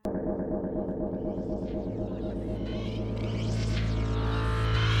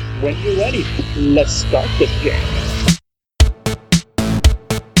When you're ready, let's start this jam.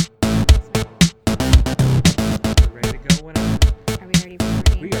 Ready to go whenever. Are we already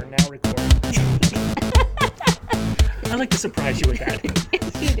recording? We are now recording. I like to surprise you with that.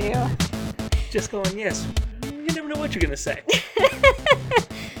 Yes, you do. Just going, yes. You never know what you're going to say.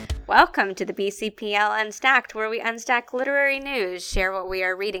 Welcome to the BCPL Unstacked, where we unstack literary news, share what we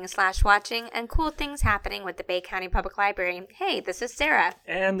are reading/watching, and cool things happening with the Bay County Public Library. Hey, this is Sarah.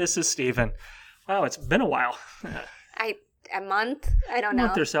 And this is Steven. Wow, it's been a while. A month? I don't know. A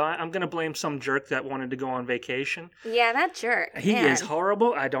month or so. I'm going to blame some jerk that wanted to go on vacation. Yeah, that jerk. He Man. is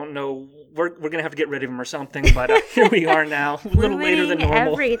horrible. I don't know. We're going to have to get rid of him or something, but here we are now. A little later than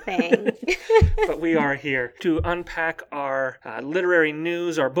normal. Everything. But we are here to unpack our literary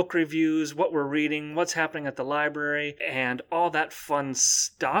news, our book reviews, what we're reading, what's happening at the library, and all that fun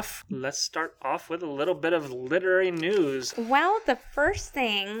stuff. Let's start off with a little bit of literary news. Well, the first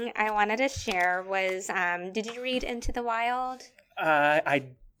thing I wanted to share was, did you read Into the Wild? I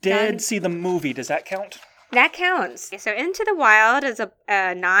did see the movie. Does that count? That counts. So Into the Wild is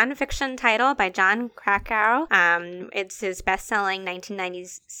a non-fiction title by Jon Krakauer. It's his best-selling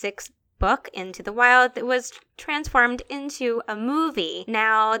 1996 book, Into the Wild, that was transformed into a movie.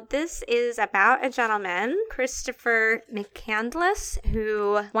 Now, this is about a gentleman, Christopher McCandless,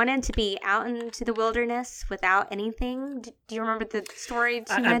 who wanted to be out into the wilderness without anything. Do you remember the story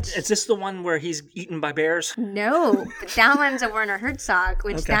too much? Is this the one where he's eaten by bears? No, but that one's a Werner Herzog,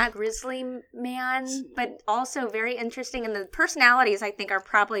 which Okay. that grizzly man, but also very interesting. And the personalities, I think, are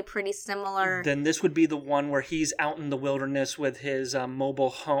probably pretty similar. Then this would be the one where he's out in the wilderness with his mobile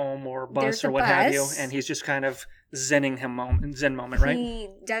home or bus There's or a what have you, bus. and he's just kind of zen moment, right? He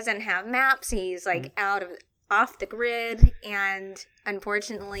doesn't have maps. He's like off the grid, and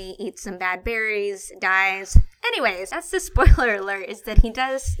unfortunately eats some bad berries, dies. Anyways, that's the spoiler alert, is that he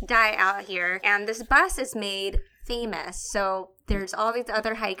does die out here, and this bus is made famous. So there's all these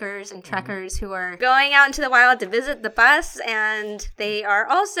other hikers and trekkers who are going out into the wild to visit the bus, and they are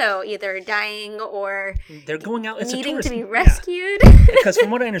also either dying or They're going out. It's needing a tourist, to be yeah. rescued. Because from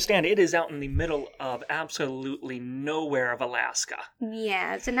what I understand, it is out in the middle of absolutely nowhere of Alaska.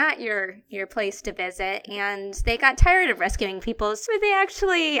 Yeah, it's not your place to visit, and they got tired of rescuing people, so they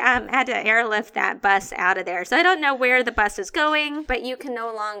actually had to airlift that bus out of there. So I don't know where the bus is going, but you can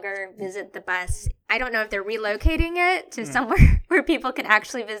no longer visit the bus. I don't know if they're relocating it to somewhere where people can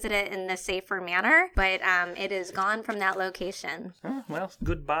actually visit it in a safer manner, but it is gone from that location. Oh, well,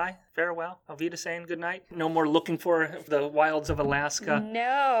 goodbye, farewell, Auf Wiedersehen, good night. No more looking for the wilds of Alaska.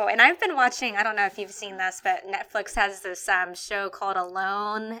 No, and I've been watching, I don't know if you've seen this, but Netflix has this show called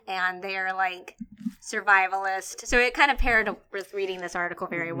Alone, and they are like survivalist. So it kind of paired with reading this article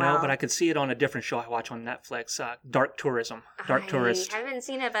very well. No, but I could see it on a different show I watch on Netflix, Dark Tourism. Dark Tourist. I haven't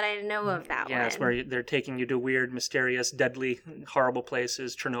seen it, but I know of that one. Yeah, it's where they're taking you to weird, mysterious, deadly, horrible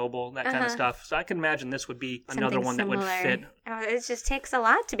places, Chernobyl, that kind of stuff. So I can imagine this would be another Something one that would similar. fit. Oh, it just takes a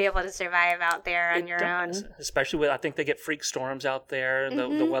lot to be able to survive out there on your own. Especially with, I think they get freak storms out there.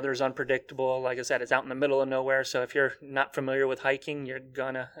 The weather's unpredictable. Like I said, it's out in the middle of nowhere. So if you're not familiar with hiking, you're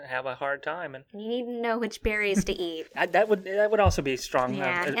gonna have a hard time. And You need to know which berries to eat. that would also be strong.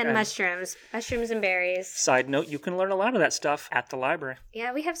 Yeah, and mushrooms and berries. Side note: you can learn a lot of that stuff at the library.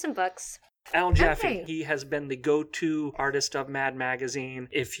 Yeah, we have some books. Al Jaffe, Okay. he has been the go-to artist of Mad Magazine.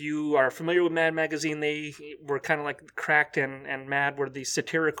 If you are familiar with Mad Magazine, they were kind of like Cracked and Mad were the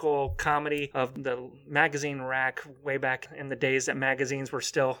satirical comedy of the magazine rack way back in the days that magazines were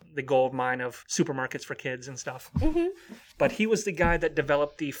still the gold mine of supermarkets for kids and stuff. But he was the guy that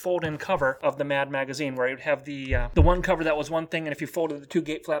developed the fold-in cover of the Mad Magazine, where you'd have the one cover that was one thing, and if you folded the two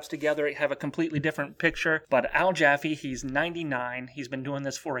gate flaps together, it'd have a completely different picture. But Al Jaffe, he's 99. He's been doing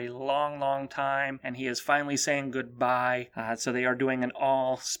this for a long time, and he is finally saying goodbye. So they are doing an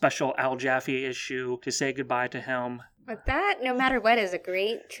all-special Al Jaffe issue to say goodbye to him. But that, no matter what, is a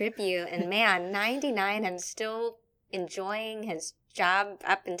great tribute. And man, 99 and still enjoying his job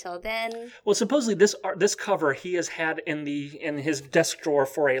up until then. Well, supposedly this cover he has had in his desk drawer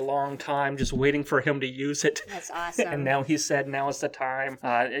for a long time, just waiting for him to use it. That's awesome. And now he said now is the time.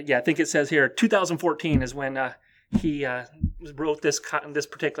 Yeah, I think it says here 2014 is when he wrote this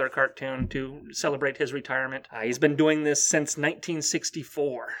particular cartoon to celebrate his retirement. He's been doing this since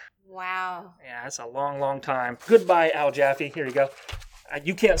 1964. Wow. Yeah, that's a long time. Goodbye, Al Jaffe. Here you go.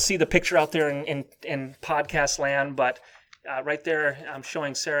 You can't see the picture out there in podcast land, but right there I'm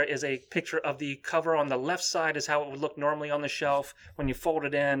showing Sarah is a picture of the cover. On the left side is how it would look normally on the shelf. When you fold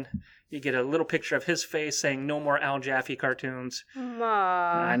it in, you get a little picture of his face saying no more Al Jaffe cartoons. Aww.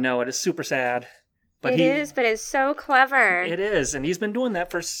 I know, it is super sad. But but it's so clever. It is, and he's been doing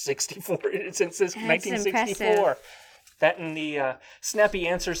that for 64 since That's 1964. impressive. That and the snappy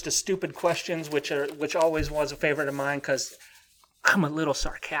answers to stupid questions, which always was a favorite of mine because I'm a little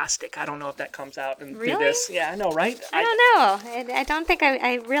sarcastic. I don't know if that comes out through Really? this. Yeah, I know, right? I don't know. I don't think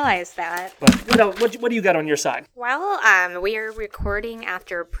I realized that. But what do you got on your side? Well, we are recording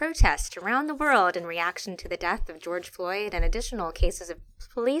after protests around the world in reaction to the death of George Floyd and additional cases of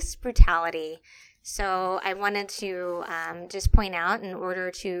police brutality. So I wanted to just point out, in order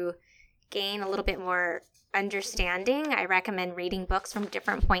to gain a little bit more understanding, I recommend reading books from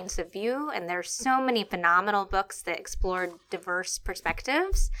different points of view. And there's so many phenomenal books that explore diverse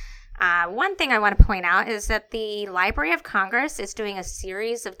perspectives. One thing I want to point out is that the Library of Congress is doing a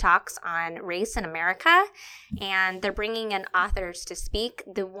series of talks on race in America, and they're bringing in authors to speak.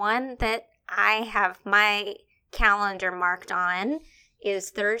 The one that I have my calendar marked on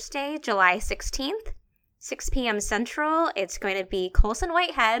is Thursday, July 16th, 6 p.m. Central. It's going to be Colson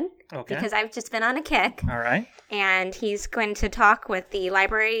Whitehead, because I've just been on a kick. All right. And he's going to talk with the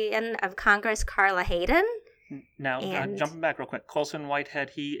Librarian of Congress, Carla Hayden. Now, jumping back real quick, Colson Whitehead,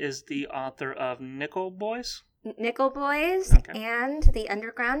 he is the author of Nickel Boys? Nickel Boys and the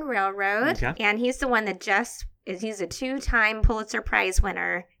Underground Railroad. Okay. And he's the one that he's a 2-time Pulitzer Prize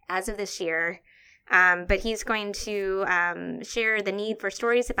winner as of this year. But he's going to share the need for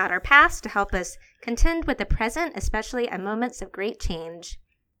stories about our past to help us contend with the present, especially at moments of great change.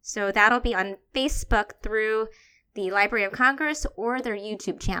 So that'll be on Facebook through the Library of Congress or their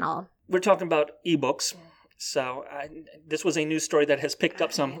YouTube channel. We're talking about ebooks. So this was a news story that has picked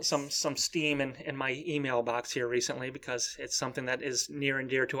up some steam in my email box here recently because it's something that is near and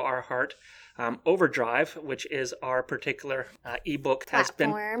dear to our heart. Overdrive, which is our particular ebook,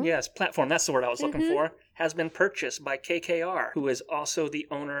 platform. Platform. That's the word I was looking for. Has been purchased by KKR, who is also the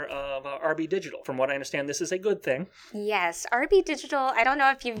owner of RB Digital. From what I understand, this is a good thing. Yes, RB Digital. I don't know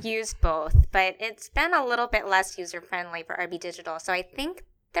if you've used both, but it's been a little bit less user friendly for RB Digital. So I think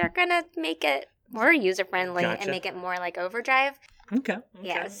they're gonna make it more user-friendly and make it more like Overdrive. Okay.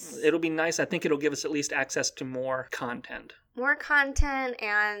 Yes. It'll be nice. I think it'll give us at least access to more content. More content,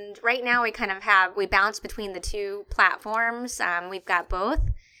 and right now we bounce between the two platforms. We've got both,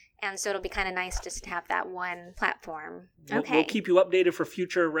 and so it'll be kind of nice just to have that one platform. We'll keep you updated for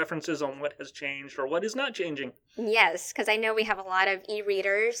future references on what has changed or what is not changing. Yes, because I know we have a lot of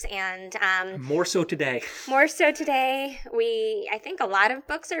e-readers, and more so today. I think a lot of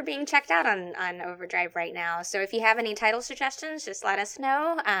books are being checked out on Overdrive right now. So if you have any title suggestions, just let us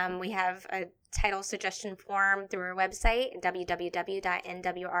know. We have a title suggestion form through our website,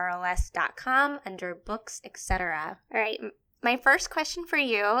 www.nwrls.com, under books, etc. All right. My first question for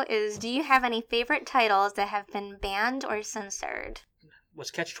you is, do you have any favorite titles that have been banned or censored?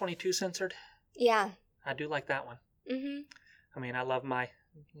 Was Catch-22 censored? Yeah. I do like that one. Mm-hmm. I mean, I love my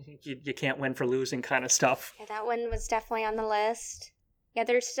you can't win for losing kind of stuff. Yeah, that one was definitely on the list. Yeah,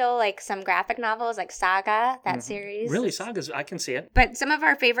 there's still like some graphic novels like Saga, that series. Really, Saga's, I can see it. But some of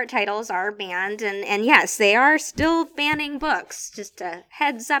our favorite titles are banned, and yes, they are still banning books. Just a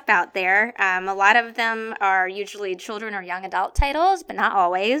heads up out there. A lot of them are usually children or young adult titles, but not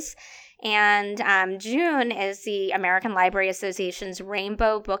always. And June is the American Library Association's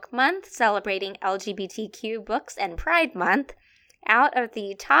Rainbow Book Month, celebrating LGBTQ books and Pride Month. Out of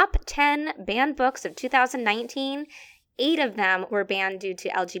the top 10 banned books of 2019, 8 of them were banned due to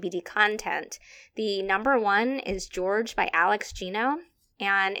LGBT content. The number 1 is George by Alex Gino,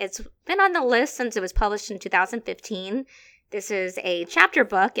 and it's been on the list since it was published in 2015. This is a chapter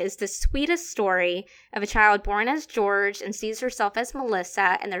book. It's the sweetest story of a child born as George and sees herself as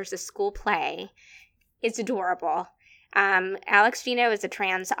Melissa, and there's a school play. It's adorable. Alex Gino is a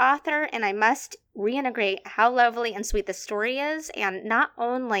trans author, and I must reiterate how lovely and sweet the story is. And not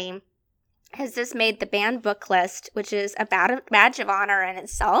only has this made the banned book list, which is a badge of honor in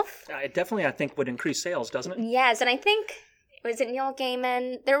itself. It definitely, I think, would increase sales, doesn't it? Yes, and I think, was it Neil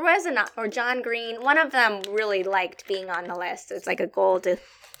Gaiman? There was or John Green. One of them really liked being on the list. It's like a goal to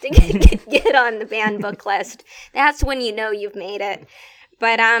get on the banned book list. That's when you know you've made it.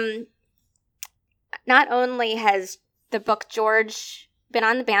 But not only has the book George been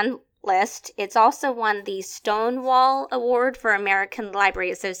on the banned list, it's also won the Stonewall Award for American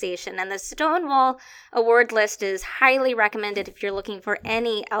Library Association. And the Stonewall Award list is highly recommended if you're looking for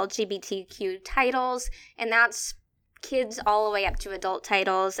any LGBTQ titles. And that's kids all the way up to adult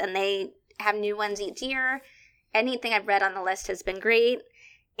titles. And they have new ones each year. Anything I've read on the list has been great.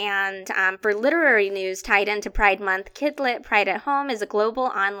 And for literary news tied into Pride Month, Kidlit Pride at Home is a global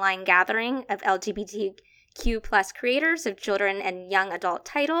online gathering of LGBTQ Q+ creators of children and young adult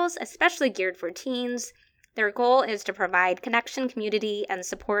titles, especially geared for teens. Their goal is to provide connection, community, and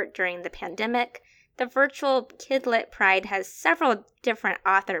support during the pandemic. The virtual Kidlit Pride has several different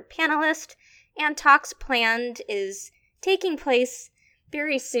author panelists, and talks planned is taking place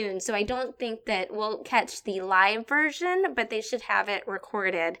very soon, so I don't think that we'll catch the live version, but they should have it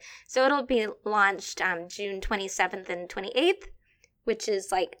recorded. So it'll be launched June 27th and 28th, which is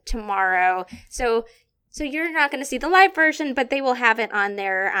like tomorrow. So you're not going to see the live version, but they will have it on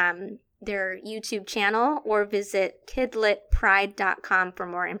their YouTube channel, or visit kidlitpride.com for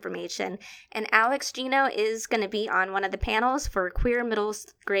more information. And Alex Gino is going to be on one of the panels for queer middle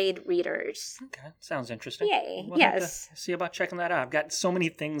grade readers. Okay, sounds interesting. Yay, We'll yes. have to see about checking that out. I've got so many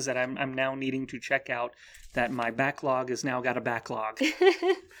things that I'm now needing to check out that my backlog has now got a backlog.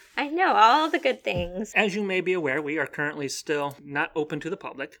 I know, all the good things. As you may be aware, we are currently still not open to the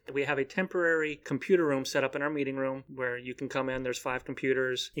public. We have a temporary computer room set up in our meeting room where you can come in. There's 5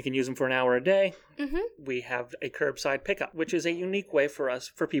 computers. You can use them for an hour a day. Mm-hmm. We have a curbside pickup, which is a unique way for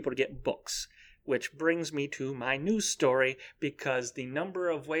people to get books. Which brings me to my news story, because the number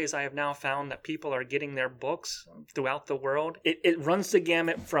of ways I have now found that people are getting their books throughout the world, it runs the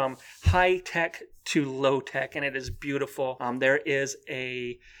gamut from high tech to low tech, and it is beautiful. There is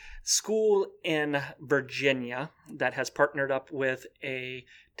a school in Virginia that has partnered up with a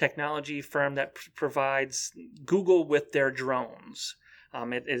technology firm that provides Google with their drones.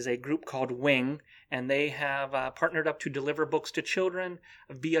 It is a group called Wing, and they have partnered up to deliver books to children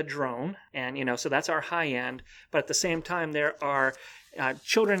via drone. And, so that's our high end. But at the same time, there are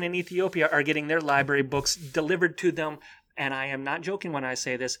children in Ethiopia are getting their library books delivered to them. And I am not joking when I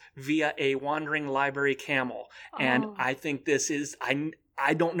say this, via a wandering library camel. Oh. And I think this is,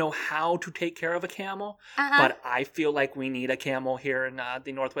 I don't know how to take care of a camel, but I feel like we need a camel here in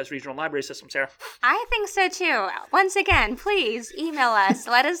the Northwest Regional Library System, Sarah. I think so too. Once again, please email us.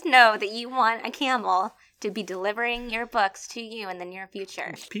 Let us know that you want a camel to be delivering your books to you in the near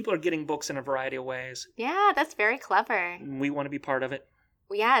future. People are getting books in a variety of ways. Yeah, that's very clever. We want to be part of it.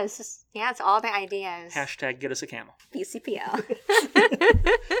 Yeah, it's all the ideas. Hashtag get us a camel. BCPL.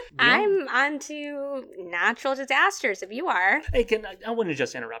 I'm on to natural disasters, if you are. Hey, I want to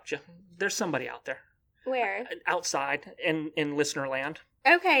just interrupt you. There's somebody out there. Where? Outside in listener land.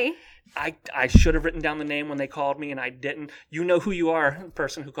 Okay. I should have written down the name when they called me, and I didn't. You know who you are, the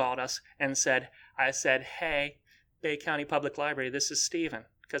person who called us, and I said, hey, Bay County Public Library, this is Stephen.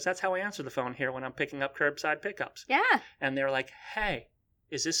 Because that's how I answer the phone here when I'm picking up curbside pickups. Yeah. And they're like, hey,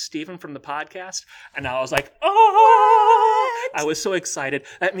 is this Stephen from the podcast? And I was like, oh! I was so excited.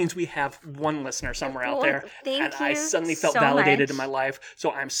 That means we have one listener somewhere out there. Thank you I suddenly felt so validated much in my life.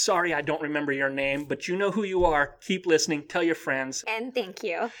 So I'm sorry I don't remember your name, but you know who you are. Keep listening. Tell your friends. And thank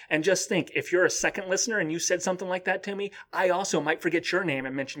you. And just think, if you're a second listener and you said something like that to me, I also might forget your name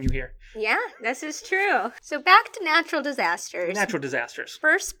and mention you here. Yeah, this is true. So back to natural disasters. Natural disasters.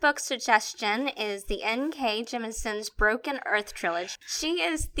 First book suggestion is the N.K. Jemisin's Broken Earth trilogy. She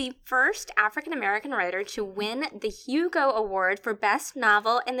is the first African-American writer to win the Hugo Award for Best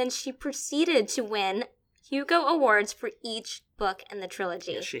Novel, and then she proceeded to win Hugo Awards for each book in the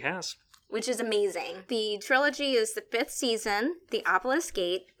trilogy. Yes, she has. Which is amazing. The trilogy is the 5th season, The Obelisk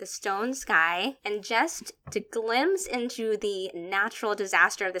Gate, The Stone Sky, and just to glimpse into the natural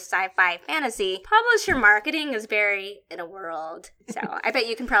disaster of the sci-fi fantasy, publisher marketing is very in a world. So I bet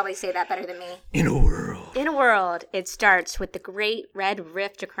you can probably say that better than me. In a world. In a world. It starts with the great red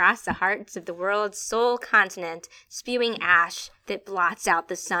rift across the hearts of the world's sole continent, spewing ash that blots out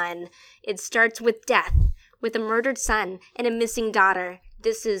the sun. It starts with death, with a murdered son and a missing daughter.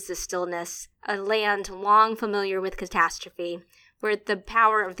 This is the Stillness, a land long familiar with catastrophe, where the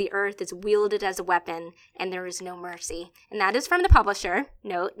power of the earth is wielded as a weapon, and there is no mercy. And that is from the publisher.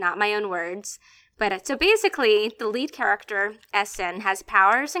 Note, not my own words. But so basically, the lead character, Essen, has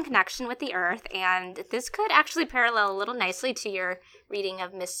powers in connection with the earth, and this could actually parallel a little nicely to your reading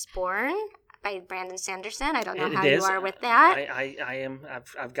of Mistborn by Brandon Sanderson. I don't know how you are with that. I am.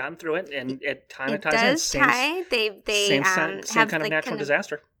 I've gotten through it, and it kind of ties in. It does tie. They same kind of natural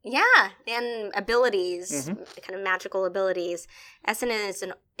disaster. Yeah, and abilities, kind of magical abilities. Essen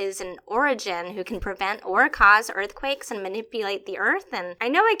is an origin who can prevent or cause earthquakes and manipulate the earth. And I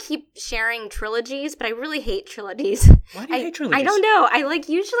know I keep sharing trilogies, but I really hate trilogies. Why do you hate trilogies? I don't know.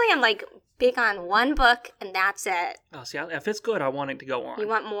 Usually I'm big on one book and that's it. Oh, see, if it's good, I want it to go on. You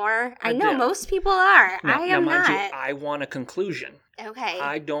want more? I know most people are. I am not. I want a conclusion. Okay.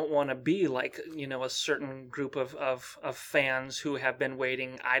 I don't want to be like, a certain group of fans who have been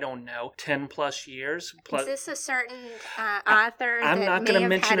waiting, I don't know, 10 plus years. Is this a certain author I'm that not may going to have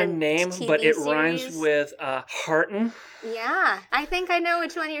mention had a name, TV but it series? rhymes with Harton. Yeah, I think I know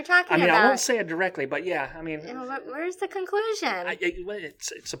which one you're talking I mean, about. I won't say it directly, but yeah, I mean... Where's the conclusion?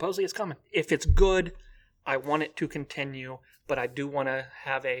 Supposedly it's coming. If it's good, I want it to continue, but I do want to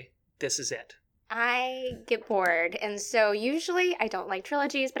have this is it. I get bored, and so usually I don't like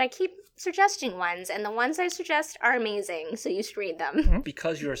trilogies, but I keep suggesting ones, and the ones I suggest are amazing, so you should read them.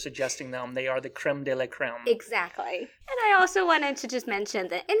 Because you're suggesting them, they are the creme de la creme. Exactly. And I also wanted to just mention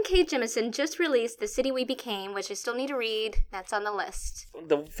that N.K. Jemisin just released The City We Became, which I still need to read. That's on the list.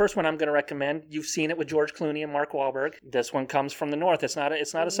 The first one I'm going to recommend, you've seen it with George Clooney and Mark Wahlberg. This one comes from the north. It's not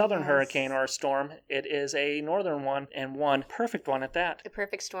a southern hurricane or a storm. It is a northern one, and one perfect one at that. A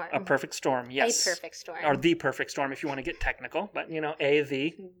perfect storm. A perfect storm, yes. A perfect storm. Or the perfect storm if you want to get technical, but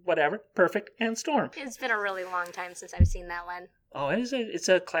whatever, perfect, and storm. It's been a really long time since I've seen that one. Oh, it's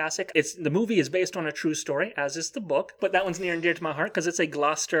a classic. The movie is based on a true story, as is the book. But that one's near and dear to my heart because it's a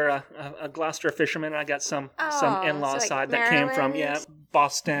Gloucester fisherman. I got some in-law side that came from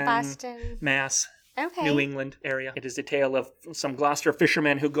Boston, Mass. Okay. New England area. It is a tale of some Gloucester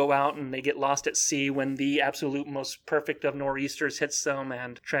fishermen who go out and they get lost at sea when the absolute most perfect of nor'easters hits them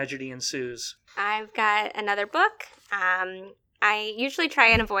and tragedy ensues. I've got another book. I usually try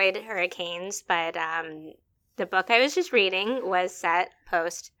and avoid hurricanes, but the book I was just reading was set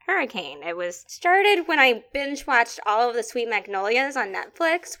post-hurricane. It was started when I binge-watched all of the Sweet Magnolias on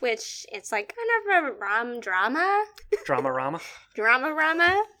Netflix, which it's like kind of a rom-drama. Drama-rama?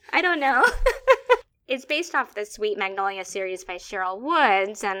 Drama-rama? I don't know. It's based off the Sweet Magnolia series by Cheryl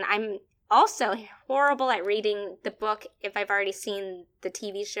Woods, and I'm also horrible at reading the book if I've already seen the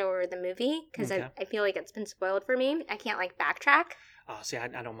TV show or the movie, because I feel like it's been spoiled for me. I can't, backtrack. Oh, see, I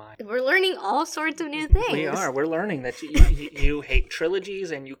don't mind. We're learning all sorts of new things. We are. We're learning that you hate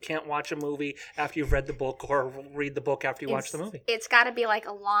trilogies and you can't watch a movie after you've read the book or read the book after you watch the movie. It's got to be like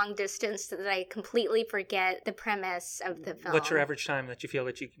a long distance so that I completely forget the premise of the film. What's your average time that you feel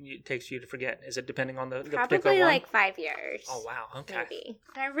that it takes you to forget? Is it depending on the particular one? Probably like 5 years. Oh, wow. Okay. Maybe.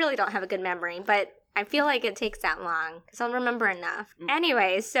 I really don't have a good memory, but I feel like it takes that long because I'll remember enough.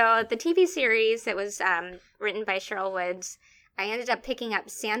 Anyway, so the TV series that was written by Cheryl Woods, I ended up picking up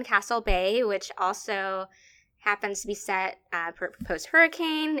Sandcastle Bay, which also happens to be set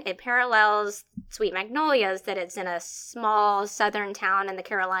post-hurricane. It parallels Sweet Magnolias, that it's in a small southern town in the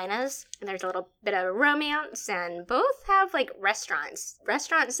Carolinas. And there's a little bit of romance, and both have restaurants.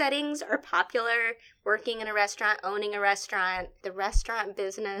 Restaurant settings are popular. Working in a restaurant, owning a restaurant, the restaurant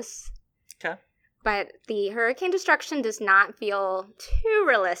business. Okay. But the hurricane destruction does not feel too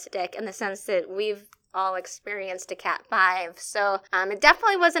realistic in the sense that we've all experienced a Cat 5. So it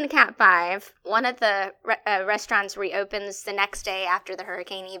definitely wasn't a Cat 5. One of the restaurants reopens the next day after the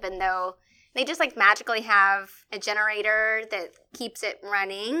hurricane, even though they just magically have a generator that keeps it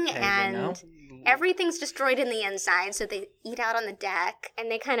running. And everything's destroyed in the inside, so they eat out on the deck.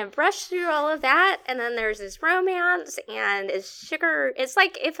 And they kind of brush through all of that. And then there's this romance, and it's sugar. It's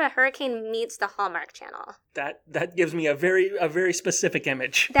like if a hurricane meets the Hallmark Channel. That gives me a very specific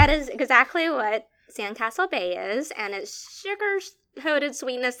image. That is exactly what Sandcastle Bay is, and it's sugar-coated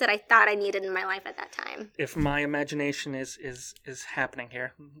sweetness that I thought I needed in my life at that time. If my imagination is happening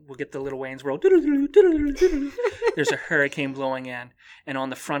here, we'll get the Little Wayne's World. There's a hurricane blowing in, and on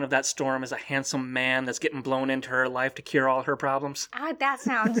the front of that storm is a handsome man that's getting blown into her life to cure all her problems. That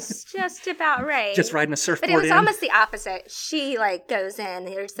sounds just about right. Just riding a surfboard. But it was almost the opposite. She goes in.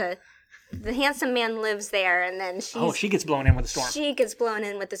 There's the handsome man lives there, and then she gets blown in with the storm. She gets blown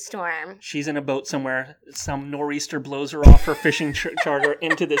in with the storm. She's in a boat somewhere. Some nor'easter blows her off her fishing charter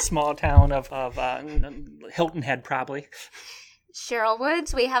into this small town of Hilton Head, probably. Cheryl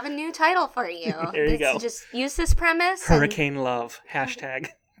Woods, we have a new title for you. There you go. Just use this premise. Hurricane love. #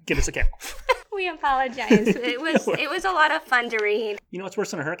 Get us a camel. We apologize. It was a lot of fun to read. You know what's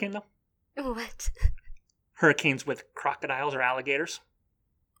worse than a hurricane, though? What? Hurricanes with crocodiles or alligators.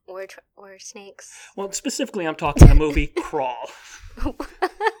 Or snakes. Well, specifically, I'm talking the movie Crawl.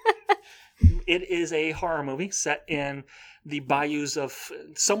 It is a horror movie set in the bayous of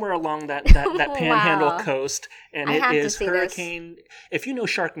somewhere along that panhandle coast, and it is hurricane. This. If you know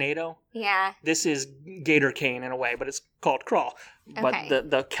Sharknado, this is Gator Cane in a way, but it's called Crawl. Okay. But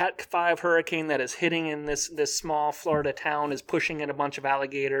the Cat 5 hurricane that is hitting in this small Florida town is pushing in a bunch of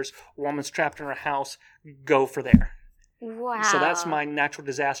alligators. A woman's trapped in her house. Go for there. Wow. So that's my natural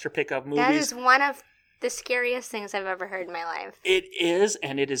disaster pick of movies. That is one of the scariest things I've ever heard in my life. It is,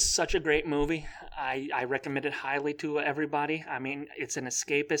 and it is such a great movie. I recommend it highly to everybody. I mean, it's an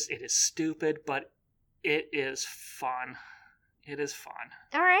escapist. It is stupid, but it is fun. It is fun.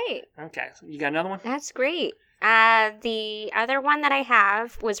 All right. Okay, so you got another one? That's great. The other one that I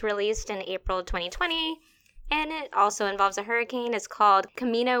have was released in April 2020, and it also involves a hurricane. It's called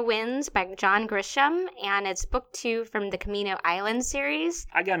Camino Winds by John Grisham, and it's book 2 from the Camino Island series.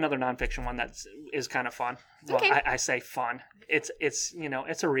 I got another nonfiction one that is kind of fun. Well, Okay. I say fun. It's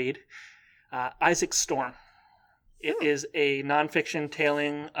it's a read. Isaac Storm. It is a nonfiction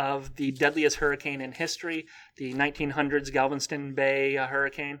telling of the deadliest hurricane in history, the 1900s Galveston Bay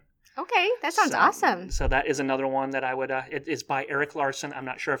hurricane. Okay, that sounds awesome. So that is another one that I would. It is by Eric Larson. I'm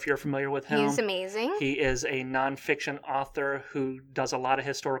not sure if you're familiar with him. He's amazing. He is a nonfiction author who does a lot of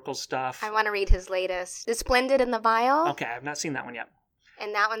historical stuff. I want to read his latest, The Splendid and the Vile. Okay, I've not seen that one yet.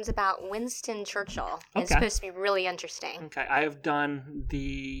 And that one's about Winston Churchill. It's Okay. supposed to be really interesting. Okay, I have done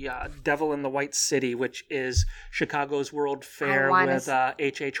the Devil in the White City, which is Chicago's World Fair with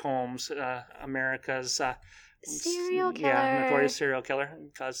H.H. Holmes, America's Serial killer. Yeah, notorious serial killer,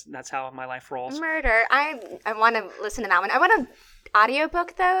 because that's how my life rolls. Murder. I want to listen to that one. I want to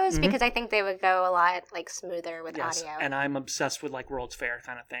audiobook those because I think they would go a lot smoother with Yes, audio. and I'm obsessed with World's Fair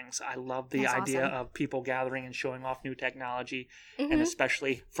kind of things. I love the That's idea awesome. of people gathering and showing off new technology, Mm-hmm. and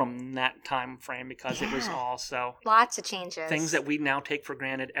especially from that time frame because it was Yeah. all so Lots of changes. things that we now take for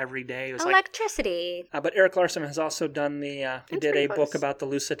granted every day. It was Electricity. but Eric Larson has also done he That's did pretty a close. book about the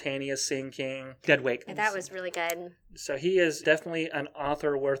Lusitania sinking, Deadweight. That was really good. So he is definitely an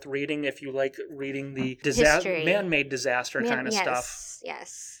author worth reading if you like reading the History. man-made disaster kind of stuff.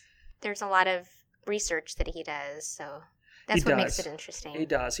 Yes. There's a lot of research that he does, so that's He what makes does. it interesting. He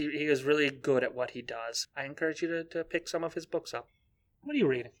does. He is really good at what he does. I encourage you to pick some of his books up. What are you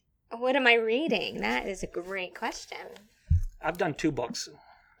reading? What am I reading? That is a great question. I've done 2 books.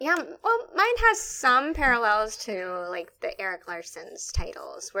 Yeah, well, mine has some parallels to the Eric Larson's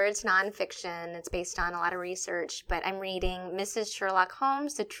titles, where it's nonfiction, it's based on a lot of research, but I'm reading Mrs. Sherlock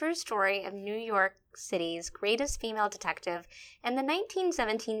Holmes, the true story of New York City's greatest female detective and the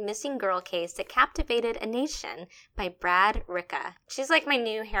 1917 missing girl case that captivated a nation by Brad Ricca. She's my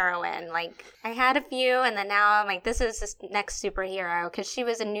new heroine. I had a few, and then now I'm this is this next superhero, because she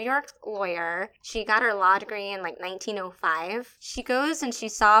was a New York lawyer. She got her law degree in 1905. She goes and she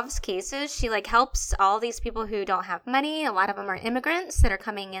solves cases. She helps all these people who don't have money. A lot of them are immigrants that are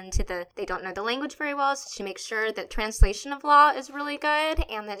coming into they don't know the language very well, so she makes sure that translation of law is really good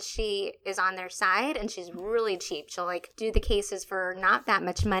and that she is on their side. And she's really cheap. She'll do the cases for not that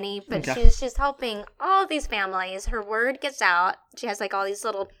much money, but Okay. she's just helping all these families. Her word gets out. She has all these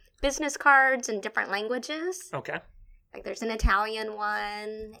little business cards in different languages. Okay. There's an Italian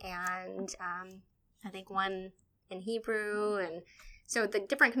one, and I think one in Hebrew, and so the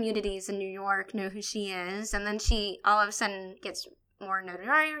different communities in New York know who she is, and then she all of a sudden gets more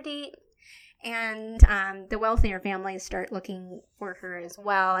notoriety. And the wealthier families start looking for her as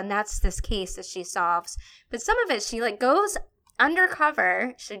well. And that's this case that she solves. But some of it, she goes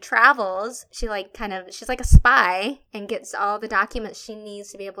undercover. She travels. She's like a spy and gets all the documents she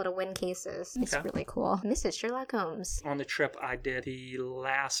needs to be able to win cases. It's Okay. really cool. Mrs. Sherlock Holmes. On the trip, I did the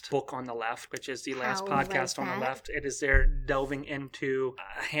last book on the left, which is the last How was podcast on the that? left. It is there delving into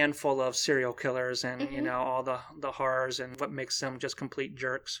a handful of serial killers and, all the horrors and what makes them just complete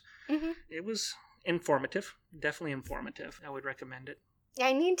jerks. Mm-hmm. It was informative. Definitely informative. I would recommend it. Yeah,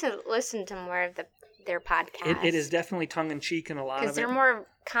 I need to listen to more of their podcast. It is definitely tongue-in-cheek in a lot of it. because they're more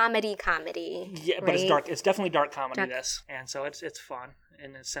comedy. Yeah, but it's right? dark. It's definitely dark comedy. Dark. This, and so it's fun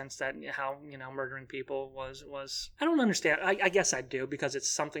in the sense that how murdering people was. I don't understand. I guess I do because it's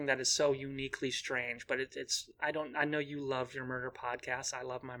something that is so uniquely strange. But it's I don't. I know you love your murder podcast. I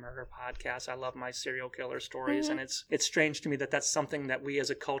love my murder podcast. I love my serial killer stories, and it's strange to me that that's something that we as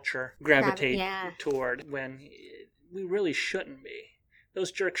a culture gravitate toward when we really shouldn't be.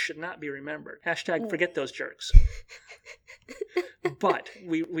 Those jerks should not be remembered. # forget those jerks. But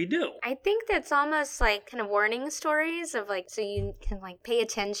we do. I think that's almost kind of warning stories of so you can pay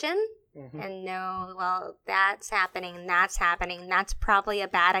attention and know, well, that's happening, that's probably a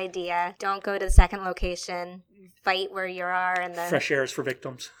bad idea. Don't go to the second location. Fight where you are and the Fresh air is for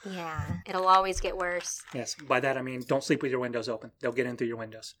victims. Yeah, it'll always get worse. Yes, by that I mean don't sleep with your windows open. They'll get in through your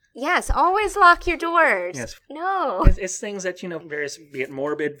windows. Yes, always lock your doors. Yes. No. It's things that, various, be it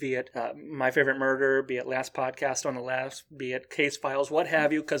Morbid, be it My Favorite Murder, be it Last Podcast on the Left, be it Case Files, what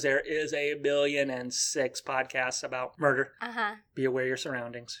have you, because there is 1,000,006 podcasts about murder. Uh-huh. Be aware of your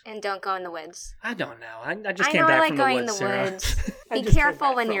surroundings. And don't go in the woods. I don't know. I just I came know back I like from going the in woods, the Sarah. woods. Be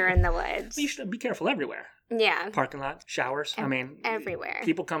careful when you're in the woods. You should be careful everywhere. Yeah. Parking lot, showers. Everywhere.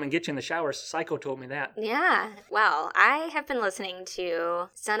 People come and get you in the showers. Psycho told me that. Yeah. Well, I have been listening to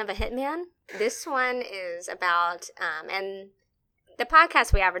Son of a Hitman. This one is about, and the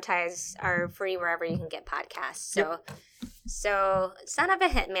podcasts we advertise are free wherever you can get podcasts. So Son of a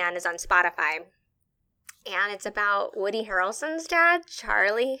Hitman is on Spotify. And it's about Woody Harrelson's dad,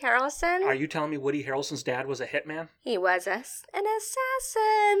 Charlie Harrelson. Are you telling me Woody Harrelson's dad was a hitman? He was an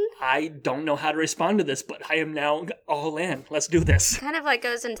assassin. I don't know how to respond to this, but I am now all in. Let's do this. Kind of like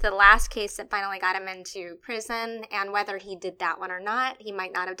goes into the last case that finally got him into prison, and whether he did that one or not. He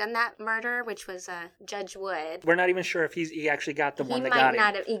might not have done that murder, which was Judge Wood. We're not even sure if he actually got the one that got him. He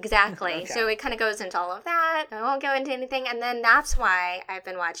might not have, exactly. Okay. So it kind of goes into all of that. I won't go into anything, and then that's why I've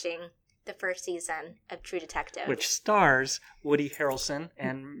been watching the first season of True Detective, which stars Woody Harrelson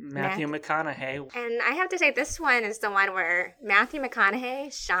and Matthew McConaughey. And I have to say, this one is the one where Matthew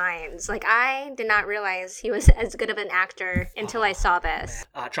McConaughey shines. Like, I did not realize he was as good of an actor until I saw this.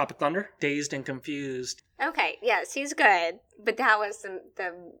 Tropic Thunder, Dazed and Confused. Okay, yes, he's good, but that was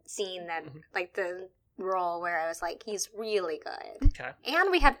the scene that, like, the role where I was like, he's really good. Okay. And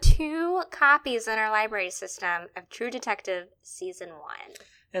we have 2 copies in our library system of True Detective Season 1.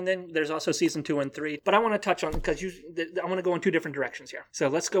 And then there's also season 2 and 3. But I want to touch on, because I want to go in 2 different directions here. So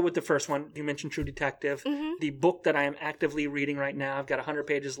let's go with the first one. You mentioned True Detective. Mm-hmm. The book that I am actively reading right now, I've got 100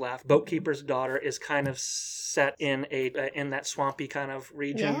 pages left. Boatkeeper's Daughter is kind of set in that swampy kind of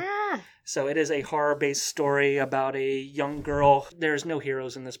region. Yeah. So it is a horror-based story about a young girl. There's no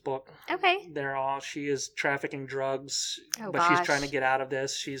heroes in this book. Okay. She is trafficking drugs, but she's trying to get out of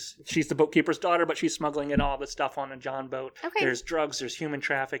this. She's the boatkeeper's daughter, but she's smuggling in all the stuff on a John boat. Okay. There's drugs, there's human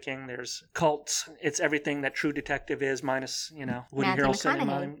trafficking, there's cults. It's everything that True Detective is, minus, Woody Harrelson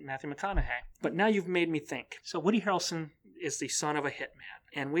and Matthew McConaughey. But now you've made me think. So Woody Harrelson is the son of a hitman,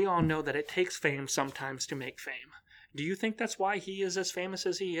 and we all know that it takes fame sometimes to make fame. Do you think that's why he is as famous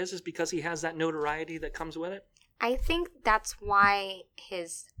as he is because he has that notoriety that comes with it? I think that's why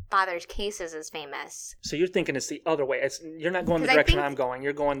his father's case is as famous. So you're thinking it's the other way. You're not going the direction I'm going.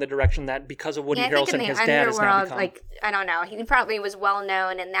 You're going the direction that because of Woody Harrelson, his dad is now become... Like, I don't know. He probably was well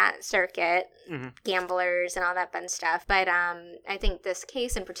known in that circuit, gamblers and all that fun stuff. But I think this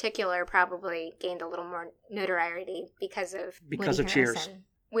case in particular probably gained a little more notoriety because of Woody Harrelson, Cheers.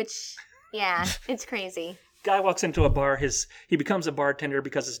 Which, yeah, it's crazy. Guy walks into a bar. He becomes a bartender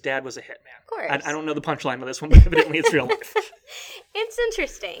because his dad was a hitman. Of course. I don't know the punchline of this one, but evidently it's real life. It's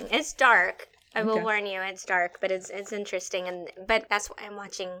interesting. It's dark. I will warn you, it's dark, but it's interesting. But that's why I'm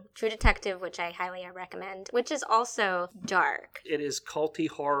watching True Detective, which I highly recommend, which is also dark. It is culty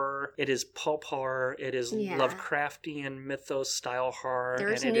horror. It is pulp horror. It is Lovecraftian mythos-style horror.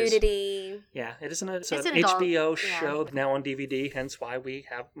 There's nudity. It is an HBO show now on DVD, hence why we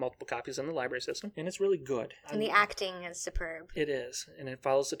have multiple copies in the library system, and it's really good. And the acting is superb. It is, and it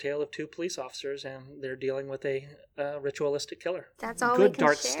follows the tale of 2 police officers, and they're dealing with a ritualistic killer. That's all good we can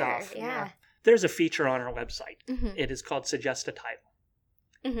dark share. stuff. Yeah. There's a feature on our website. Mm-hmm. It is called Suggest a Title.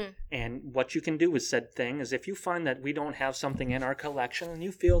 Mm-hmm. And what you can do with said thing is if you find that we don't have something in our collection and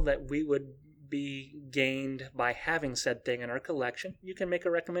you feel that we would be gained by having said thing in our collection, you can make a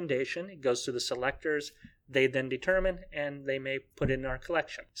recommendation. It goes to the selectors. They then determine, and they may put it in our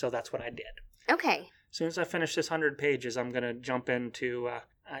collection. So that's what I did. Okay. As soon as I finish this 100 pages, I'm going to jump into...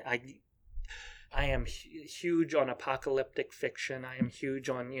 I am huge on apocalyptic fiction. I am huge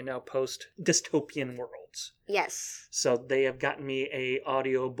on, post-dystopian worlds. Yes. So they have gotten me a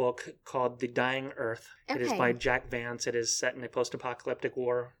audio book called The Dying Earth. Okay. It is by Jack Vance. It is set in a post-apocalyptic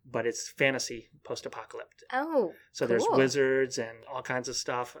war, but it's fantasy post-apocalyptic. Oh, So cool. There's wizards and all kinds of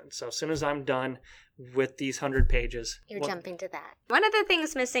stuff. And so as soon as I'm done with these 100 pages... You're jumping to that. One of the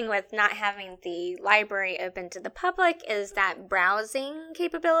things missing with not having the library open to the public is that browsing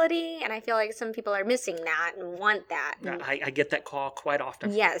capability, and I feel like some people are missing that and want that. I get that call quite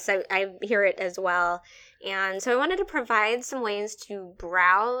often. Yes, I hear it as well. And so I wanted to provide some ways to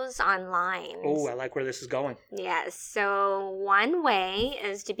browse online. Oh, I like where this is going. Yes. So one way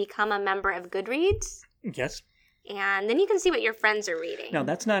is to become a member of Goodreads. Yes. And then you can see what your friends are reading. No,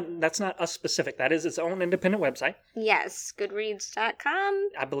 that's not us specific. That is its own independent website. Yes, goodreads.com.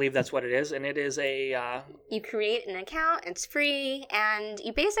 I believe that's what it is, and it is a... You create an account, it's free, and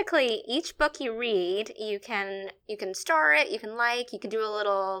you basically, each book you read, you can star it, you can do a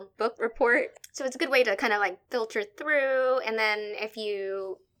little book report. So it's a good way to kind of like filter through, and then if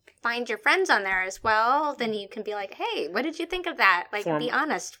you find your friends on there as well, then you can be like, hey, what did you think of that? Like, be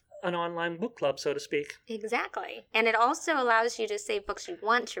honest. an online book club, so to speak. Exactly. And it also allows you to save books you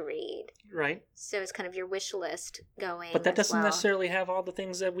want to read. Right. So it's kind of your wish list going. But that as doesn't well. necessarily have all the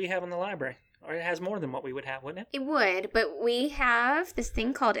things that we have in the library. Or it has more than what we would have, wouldn't it? It would, but we have this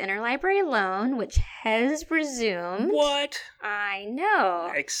thing called Interlibrary Loan, which has resumed. What? I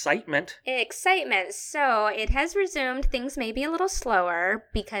know. Excitement. Excitement. So it has resumed. Things may be a little slower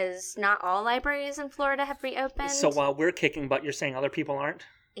because not all libraries in Florida have reopened. So while we're kicking butt, you're saying other people aren't?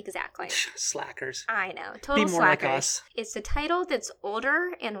 Exactly. Slackers. I know. Total Be more slackers. like us. It's a title that's older,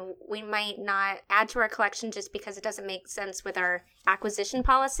 and we might not add to our collection just because it doesn't make sense with our acquisition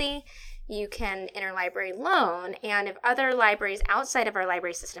policy. You can interlibrary loan, and if other libraries outside of our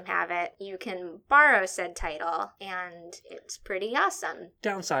library system have it, you can borrow said title, and it's pretty awesome.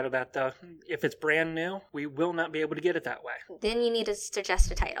 Downside of that, though, if it's brand new, we will not be able to get it that way. Then you need to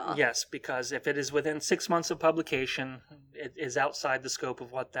suggest a title. Yes, because if it is within 6 months of publication, it is outside the scope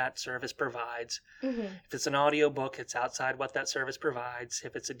of what that service provides. Mm-hmm. If it's an audiobook, it's outside what that service provides.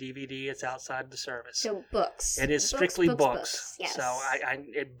 If it's a DVD, it's outside the service. So books. It is strictly books. Yes. So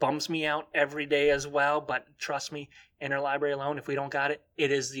it bums me out every day as well, but trust me, Interlibrary Loan, if we don't got it,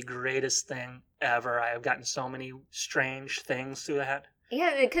 it is the greatest thing ever. I have gotten so many strange things through that.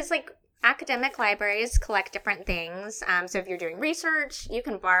 Yeah, because academic libraries collect different things. So if you're doing research, you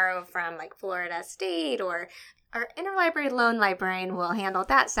can borrow from Florida State, or our interlibrary loan librarian will handle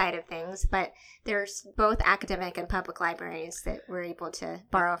that side of things. But there's both academic and public libraries that we're able to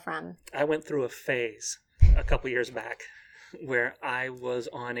borrow from. I went through a phase a couple years back where I was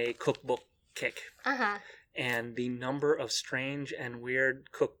on a cookbook kick. Uh-huh. And the number of strange and weird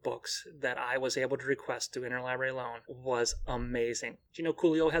cookbooks that I was able to request through Interlibrary Loan was amazing. Do you know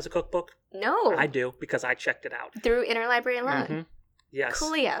Coolio has a cookbook? No. I do, because I checked it out. Through interlibrary loan? Mm-hmm. Yes.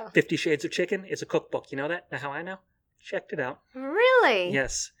 Coolio. 50 Shades of Chicken is a cookbook. You know that? Now how I know? Checked it out. Really?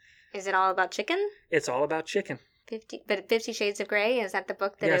 Yes. Is it all about chicken? It's all about chicken. 50 Shades of Grey? Is that the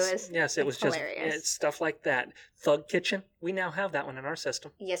book that yes, it was? Yes, it was hilarious. just stuff like that. Thug Kitchen, we now have that one in our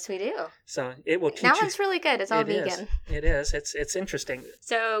system. Yes, we do. So it will teach that you. one's really good. It's all vegan. It is. It's interesting.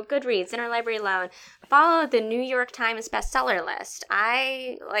 So Goodreads, Interlibrary Loan. Follow the New York Times bestseller list.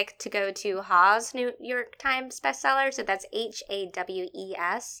 I like to go to Hawes New York Times bestseller, so that's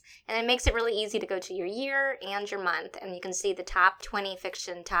HAWES, and it makes it really easy to go to your year and your month, and you can see the top 20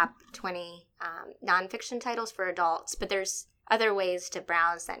 fiction, top 20 nonfiction titles for adults. But there's other ways to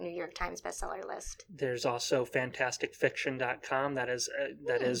browse that New York Times bestseller list. There's also fantasticfiction.com. That is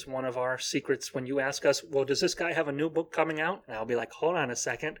one of our secrets. When you ask us, well, does this guy have a new book coming out? And I'll be like, hold on a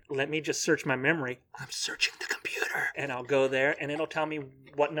second. Let me just search my memory. I'm searching the computer. And I'll go there, and it'll tell me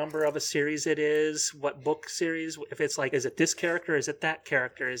what number of a series it is, what book series. If it's is it this character? Is it that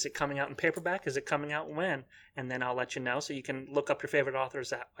character? Is it coming out in paperback? Is it coming out when? And then I'll let you know, so you can look up your favorite authors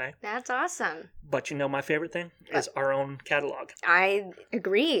that way. That's awesome. But my favorite thing is our own catalog. I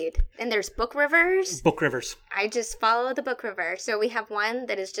agreed. And there's Book Rivers. Book Rivers. I just follow the Book River. So we have one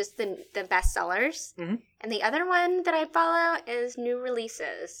that is just the bestsellers. Mm-hmm. And the other one that I follow is new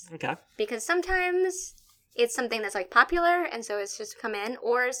releases. Okay. Because sometimes it's something that's popular, and so it's just come in,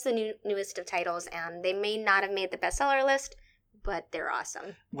 or it's the newest of titles, and they may not have made the bestseller list, but they're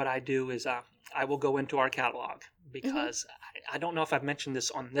awesome. What I do is I will go into our catalog, because I don't know if I've mentioned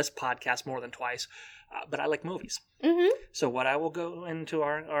this on this podcast more than twice, but I like movies. Mm-hmm. So what I will go into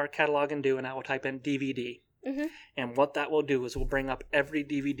our catalog and do, and I will type in DVD. Mm-hmm. And what that will do is we'll bring up every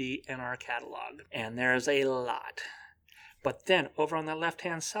DVD in our catalog. And there's a lot. But then over on the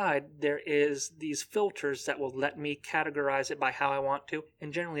left-hand side, there is these filters that will let me categorize it by how I want to.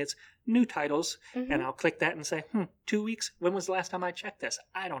 And generally it's new titles. Mm-hmm. And I'll click that and say, 2 weeks? When was the last time I checked this?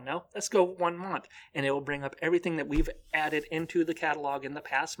 I don't know. Let's go 1 month. And it will bring up everything that we've added into the catalog in the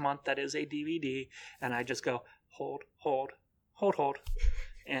past month that is a DVD. And I just go, hold.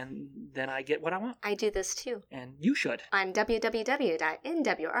 And then I get what I want. I do this too. And you should. On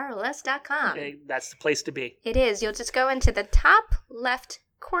www.nwrls.com. Okay, that's the place to be. It is. You'll just go into the top left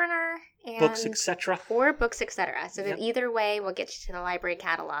corner and Books, etc. Or Books, etc. So Yep. that either way will get you to the library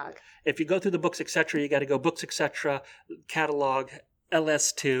catalog. If you go through the Books, etc., you got to go Books, etc., catalog,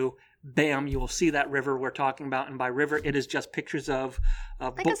 LS2. Bam, you will see that river we're talking about. And by river, it is just pictures of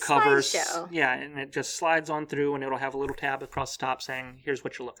Like book a covers. slideshow. Yeah, and it just slides on through, and it'll have a little tab across the top saying, here's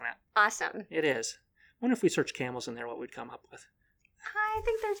what you're looking at. Awesome. It is. Wonder if we search camels in there, what we'd come up with. I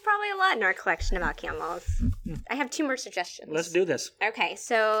think there's probably a lot in our collection about camels. I have 2 more suggestions. Let's do this. Okay,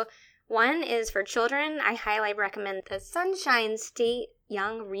 so one is for children. I highly recommend the Sunshine State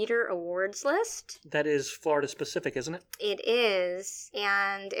Young Reader Awards list. That is Florida specific, isn't it? It is,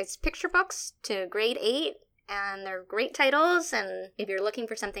 and it's picture books to grade 8, and they're great titles. And if you're looking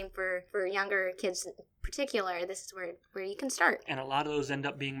for something for younger kids in particular, this is where you can start. And a lot of those end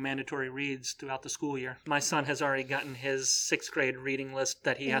up being mandatory reads throughout the school year. My son has already gotten his 6th grade reading list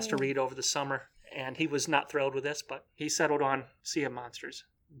that he has to read over the summer, and he was not thrilled with this, but he settled on Sea of Monsters.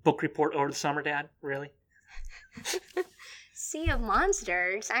 Book report over the summer, Dad? Really? Sea of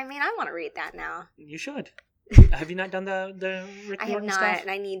Monsters? I mean, I want to read that now. You should. Have you not done the Rick I have Riordan not, stuff?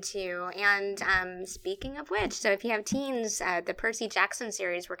 and I need to. And speaking of which, so if you have teens, the Percy Jackson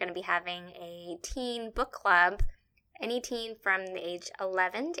series, we're going to be having a teen book club. Any teen from the age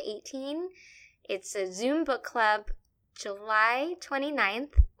 11 to 18. It's a Zoom book club, July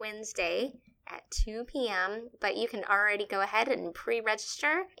 29th, Wednesday at 2 p.m. But you can already go ahead and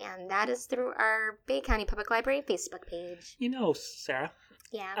pre-register, and that is through our Bay County Public Library Facebook page. You know, Sarah,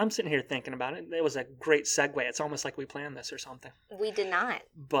 Yeah, I'm sitting here thinking about it. It was a great segue. It's almost like we planned this or something. we did not.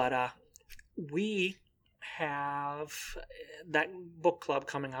 But we have that book club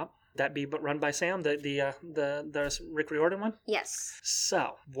coming up. That be run by Sam, the Rick Riordan one? Yes.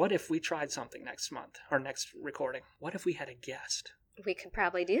 So, what if we tried something next month, or next recording? What if we had a guest? We could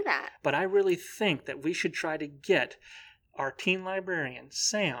probably do that. But I really think that we should try to get our teen librarian,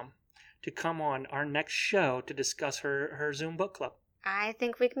 Sam, to come on our next show to discuss her Zoom book club. I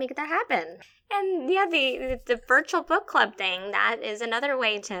think we can make that happen. And yeah, the virtual book club thing, that is another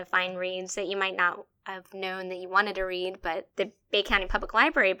way to find reads that you might not have known that you wanted to read, but the Bay County Public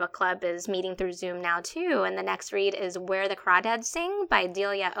Library Book Club is meeting through Zoom now too, and the next read is Where the Crawdads Sing by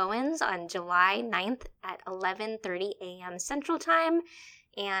Delia Owens on July 9th at 11:30 a.m. Central Time,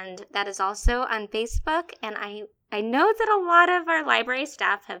 and that is also on Facebook. And I know that a lot of our library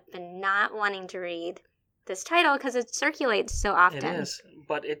staff have been not wanting to read this title because it circulates so often. It is,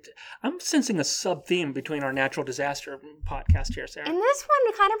 but I'm sensing a sub-theme between our natural disaster podcast here, Sarah. And this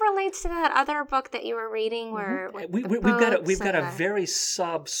one kind of relates to that other book that you were reading where we've got a very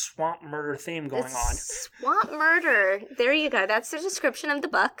swamp murder theme going on. Swamp murder. There you go. That's the description of the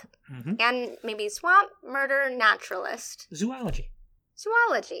book. Mm-hmm. And maybe swamp murder naturalist. Zoology.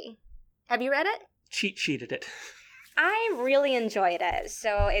 Zoology. Have you read it? Cheat sheeted it. I really enjoyed it.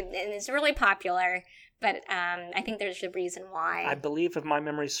 So it's really popular. But I think there's a reason why. I believe, if my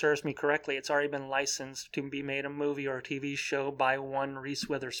memory serves me correctly, it's already been licensed to be made a movie or a TV show by one Reese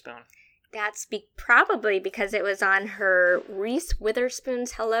Witherspoon. That's probably because it was on her Reese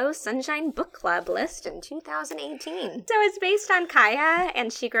Witherspoon's Hello Sunshine Book Club list in 2018. So it's based on Kaya,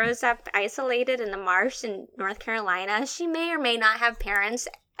 and she grows up isolated in the marsh in North Carolina. She may or may not have parents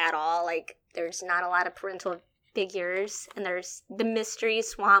at all. Like, there's not a lot of parental figures, and there's the mystery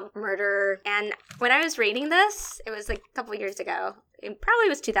swamp murder. And when I was reading this, it was like a couple years ago. It probably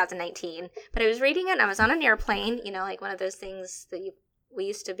was 2019, but I was reading it and I was on an airplane, like one of those things that we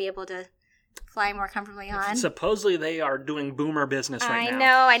used to be able to fly more comfortably on. Supposedly they are doing boomer business right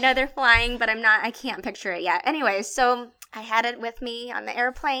now. I know they're flying, but I can't picture it yet. Anyway, so I had it with me on the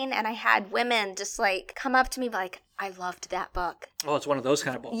airplane, and I had women just like come up to me like, I loved that book. Oh, it's one of those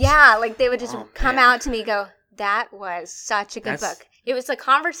kind of books. Yeah, like they would just come out to me and go, that was such a good book. It was a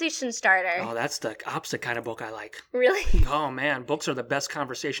conversation starter. Oh, that's the opposite kind of book I like. Really? Oh, man. Books are the best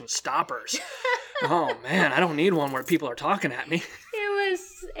conversation stoppers. Oh, man. I don't need one where people are talking at me.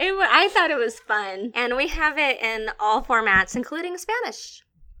 I thought it was fun. And we have it in all formats, including Spanish.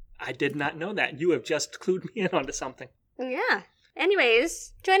 I did not know that. You have just clued me in onto something. Yeah.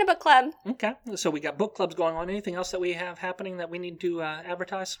 Anyways, join a book club. Okay. So we got book clubs going on. Anything else that we have happening that we need to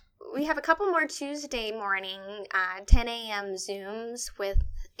advertise? We have a couple more Tuesday morning 10 a.m. Zooms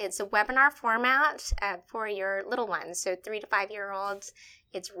it's a webinar format for your little ones, so 3 to 5 year olds.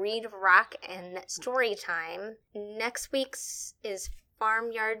 It's read, rock, and story time. Next week's is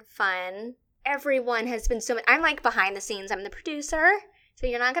Farmyard Fun. Everyone has been I'm like behind the scenes. I'm the producer. So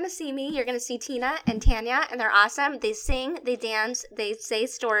you're not going to see me. You're going to see Tina and Tanya, and they're awesome. They sing, they dance, they say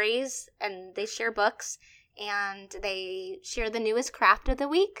stories, and they share books. And they share the newest craft of the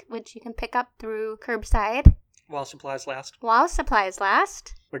week, which you can pick up through curbside. While supplies last. While supplies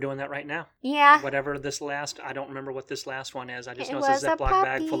last. We're doing that right now. Yeah. Whatever this last, I don't remember what this last one is. I just know was it's a Ziploc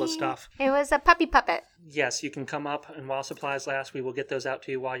bag full of stuff. It was a puppy puppet. Yes, you can come up, and while supplies last, we will get those out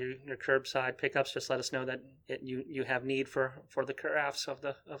to you while your curbside pickups. Just let us know that you have need for the crafts of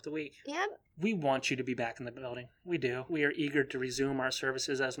the week. Yep. We want you to be back in the building. We do. We are eager to resume our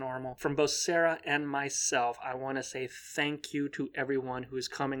services as normal. From both Sarah and myself, I want to say thank you to everyone who is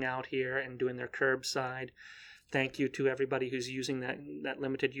coming out here and doing their curbside. Thank you to everybody who's using that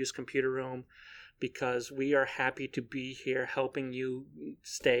limited use computer room, because we are happy to be here helping you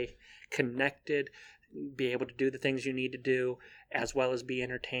stay connected, be able to do the things you need to do, as well as be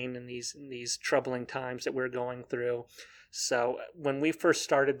entertained in these troubling times that we're going through. So when we first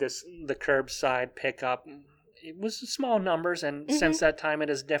started the curbside pickup, it was small numbers, and since that time it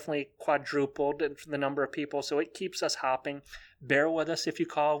has definitely quadrupled the number of people, so it keeps us hopping. Bear with us if you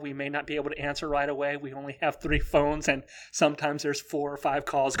call. We may not be able to answer right away. We only have 3 phones, and sometimes there's 4 or 5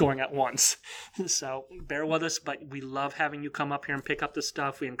 calls going at once. So bear with us, but we love having you come up here and pick up the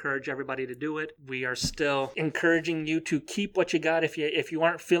stuff. We encourage everybody to do it. We are still encouraging you to keep what you got. If you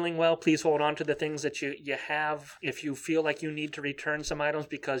aren't feeling well, please hold on to the things that you have. If you feel like you need to return some items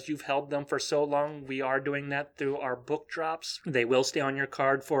because you've held them for so long, we are doing that through our book drops. They will stay on your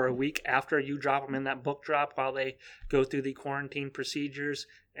card for a week after you drop them in that book drop while they go through the quarantine procedures,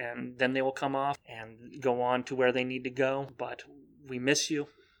 and then they will come off and go on to where they need to go. But we miss you,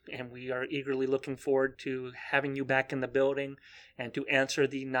 and we are eagerly looking forward to having you back in the building and to answer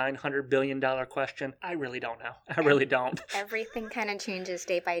the $900 billion question. I really don't know. I really don't. Everything kind of changes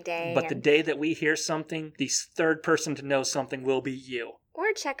day by day. But the day that we hear something, the third person to know something will be you.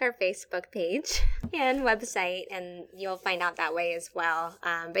 Or check our Facebook page and website, and you'll find out that way as well.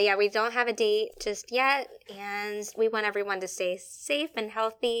 But yeah, we don't have a date just yet, and we want everyone to stay safe and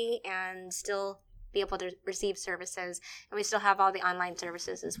healthy and still be able to receive services. And we still have all the online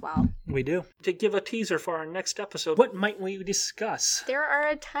services as well. We do. To give a teaser for our next episode, what might we discuss? There are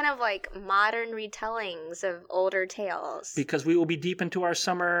a ton of modern retellings of older tales. Because we will be deep into our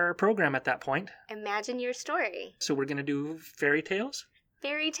summer program at that point. Imagine your story. So we're going to do fairy tales?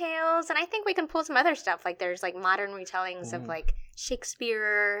 Fairy tales, and I think we can pull some other stuff. There's modern retellings of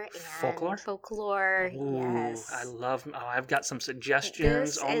Shakespeare and folklore. Ooh, yes, I love. Oh, I've got some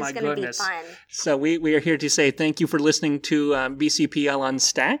suggestions. This oh my is gonna goodness! Be fun. So we are here to say thank you for listening to BCPL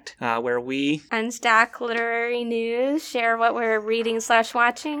Unstacked, where we unstack literary news, share what we're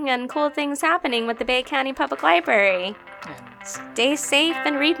reading/watching, and cool things happening with the Bay County Public Library. Stay safe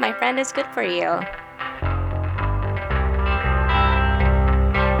and read, my friend, is good for you.